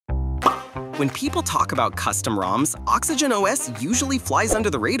When people talk about custom ROMs, OxygenOS usually flies under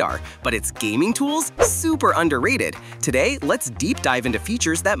the radar, but its gaming tools, super underrated. Today, let's deep dive into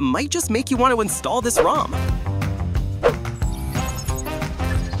features that might just make you want to install this ROM.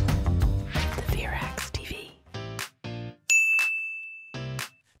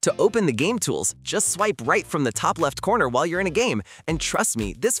 To open the game tools, just swipe right from the top left corner while you're in a game, and trust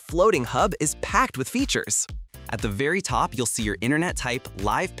me, this floating hub is packed with features. At the very top, you'll see your internet type,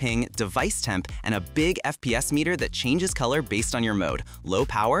 live ping, device temp, and a big FPS meter that changes color based on your mode: low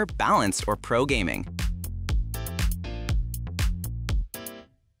power, balanced, or pro gaming.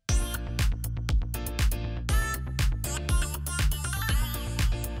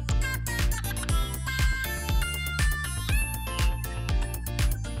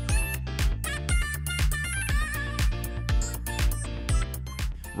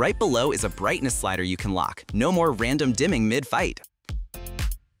 Right below is a brightness slider you can lock. No more random dimming mid-fight.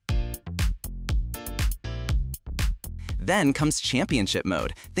 Then comes Championship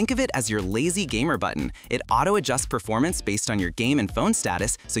Mode. Think of it as your lazy gamer button. It auto-adjusts performance based on your game and phone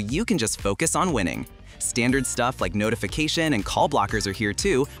status, so you can just focus on winning. Standard stuff like notification and call blockers are here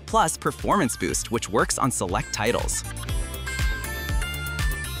too, plus Performance Boost, which works on select titles.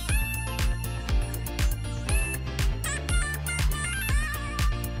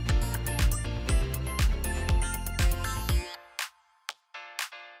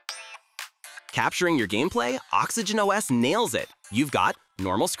 Capturing your gameplay, OxygenOS nails it. You've got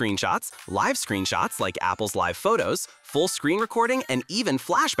normal screenshots, live screenshots like Apple's live photos, full screen recording, and even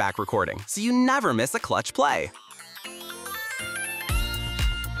flashback recording, so you never miss a clutch play.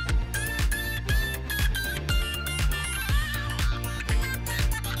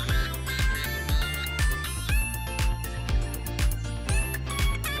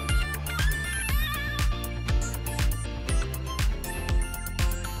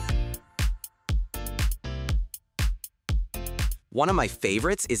 One of my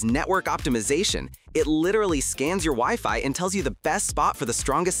favorites is network optimization. It literally scans your Wi-Fi and tells you the best spot for the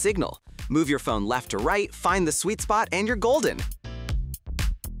strongest signal. Move your phone left to right, find the sweet spot, and you're golden.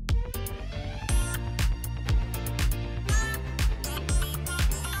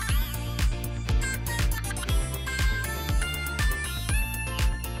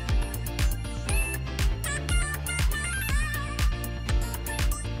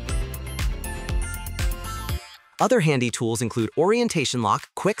 Other handy tools include Orientation Lock,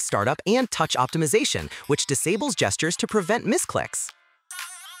 Quick Startup, and Touch Optimization, which disables gestures to prevent misclicks.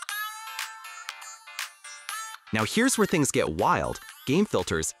 Now here's where things get wild. Game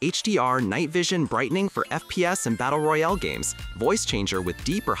filters, HDR, night vision, brightening for FPS and Battle Royale games, voice changer with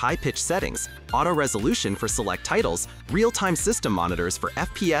deep or high-pitched settings, auto resolution for select titles, real-time system monitors for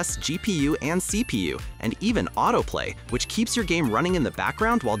FPS, GPU, and CPU, and even autoplay, which keeps your game running in the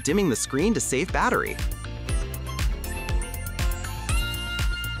background while dimming the screen to save battery.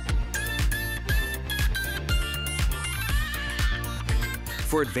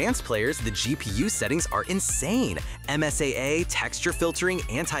 For advanced players, the GPU settings are insane. MSAA, texture filtering,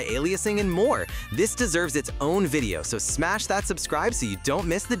 anti-aliasing, and more. This deserves its own video, so smash that subscribe so you don't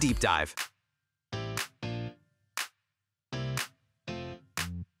miss the deep dive.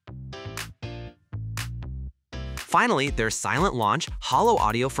 Finally, there's silent launch, hollow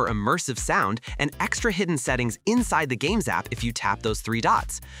audio for immersive sound, and extra hidden settings inside the Games app if you tap those 3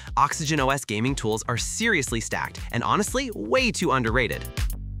 dots. OxygenOS gaming tools are seriously stacked, and honestly, way too underrated.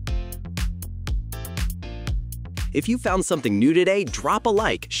 If you found something new today, drop a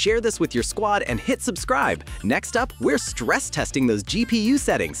like, share this with your squad, and hit subscribe. Next up, we're stress testing those GPU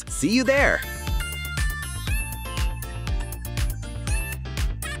settings. See you there!